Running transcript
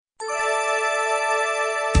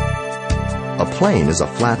A plane is a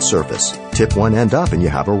flat surface. Tip one end up and you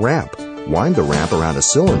have a ramp. Wind the ramp around a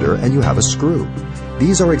cylinder and you have a screw.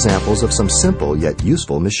 These are examples of some simple yet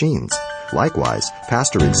useful machines. Likewise,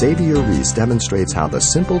 Pastor Xavier Reese demonstrates how the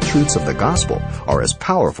simple truths of the gospel are as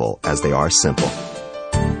powerful as they are simple.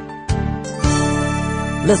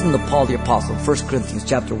 Listen to Paul the Apostle, 1 Corinthians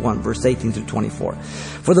chapter 1, verse 18 through 24.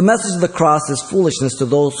 For the message of the cross is foolishness to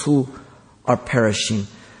those who are perishing,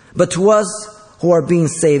 but to us who are being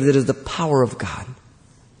saved, it is the power of God.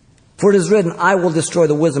 For it is written, I will destroy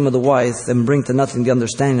the wisdom of the wise and bring to nothing the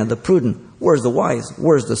understanding of the prudent. Where is the wise?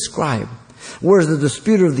 Where is the scribe? Where is the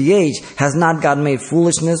disputer of the age? Has not God made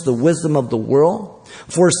foolishness the wisdom of the world?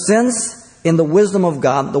 For since in the wisdom of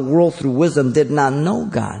God, the world through wisdom did not know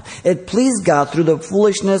God, it pleased God through the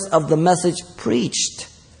foolishness of the message preached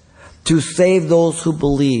to save those who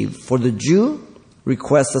believe. For the Jew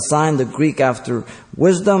requests a sign, the Greek after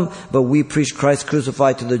wisdom, but we preach Christ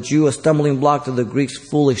crucified, to the Jew a stumbling block, to the Greeks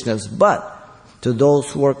foolishness. But to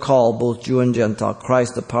those who are called, both Jew and Gentile,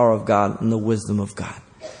 Christ the power of God and the wisdom of God.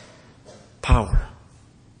 Power.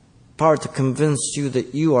 Power to convince you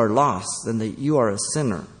that you are lost and that you are a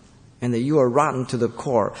sinner and that you are rotten to the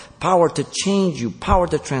core. Power to change you. Power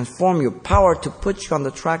to transform you. Power to put you on the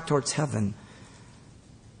track towards heaven.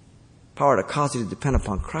 Power to cause you to depend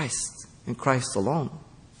upon Christ and Christ alone.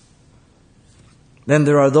 Then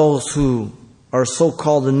there are those who are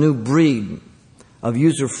so-called a new breed of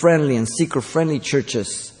user-friendly and seeker-friendly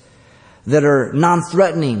churches that are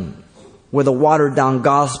non-threatening with a watered-down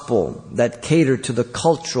gospel that cater to the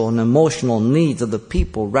cultural and emotional needs of the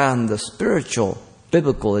people rather than the spiritual,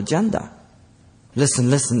 biblical agenda.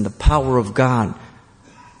 Listen, the power of God.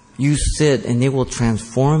 You sit and it will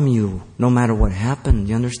transform you no matter what happened.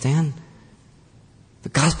 You understand? The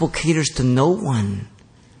gospel caters to no one.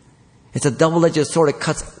 It's a double-edged sword. It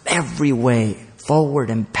cuts every way, forward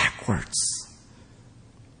and backwards.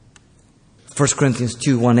 1 Corinthians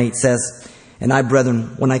 2:1-8 says, And I,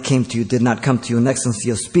 brethren, when I came to you, did not come to you in excellency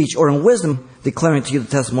of speech or in wisdom, declaring to you the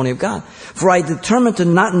testimony of God. For I determined to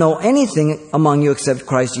not know anything among you except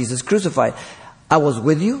Christ Jesus crucified. I was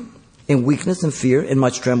with you in weakness and fear, in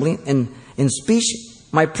much trembling, and in speech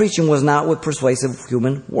my preaching was not with persuasive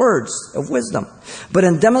human words of wisdom, but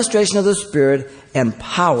in demonstration of the Spirit and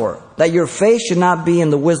power, that your faith should not be in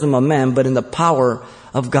the wisdom of men, but in the power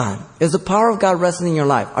of God. Is the power of God resting in your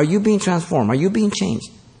life? Are you being transformed? Are you being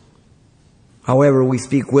changed? However, we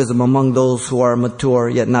speak wisdom among those who are mature,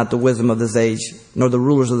 yet not the wisdom of this age, nor the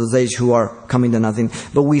rulers of this age who are coming to nothing.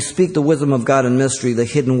 But we speak the wisdom of God in mystery, the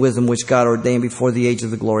hidden wisdom which God ordained before the age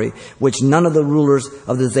of the glory, which none of the rulers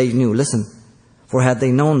of this age knew. Listen, for had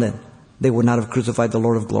they known that, they would not have crucified the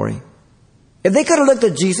Lord of glory. If they could have looked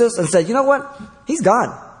at Jesus and said, you know what? He's God.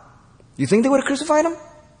 You think they would have crucified him?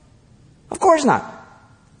 Of course not.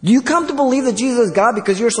 Do you come to believe that Jesus is God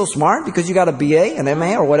because you're so smart? Because you got a BA, an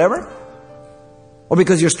MA, or whatever? Or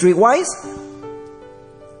because you're streetwise?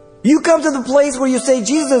 You come to the place where you say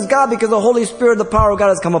Jesus is God because the Holy Spirit, the power of God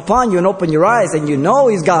has come upon you and opened your eyes and you know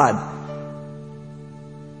He's God.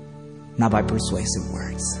 Not by persuasive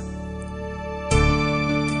words.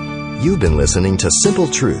 You've been listening to Simple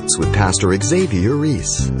Truths with Pastor Xavier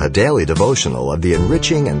Reese, a daily devotional of the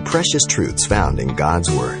enriching and precious truths found in God's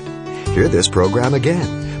Word. Hear this program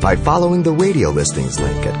again by following the radio listings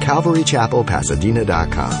link at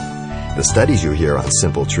CalvaryChapelPasadena.com. The studies you hear on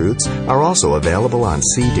Simple Truths are also available on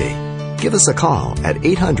CD. Give us a call at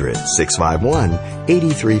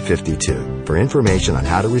 800-651-8352 for information on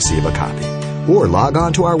how to receive a copy. Or log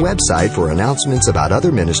on to our website for announcements about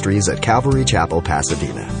other ministries at Calvary Chapel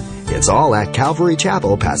Pasadena. It's all at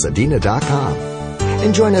CalvaryChapelPasadena.com.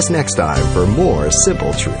 And join us next time for more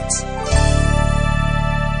Simple Truths.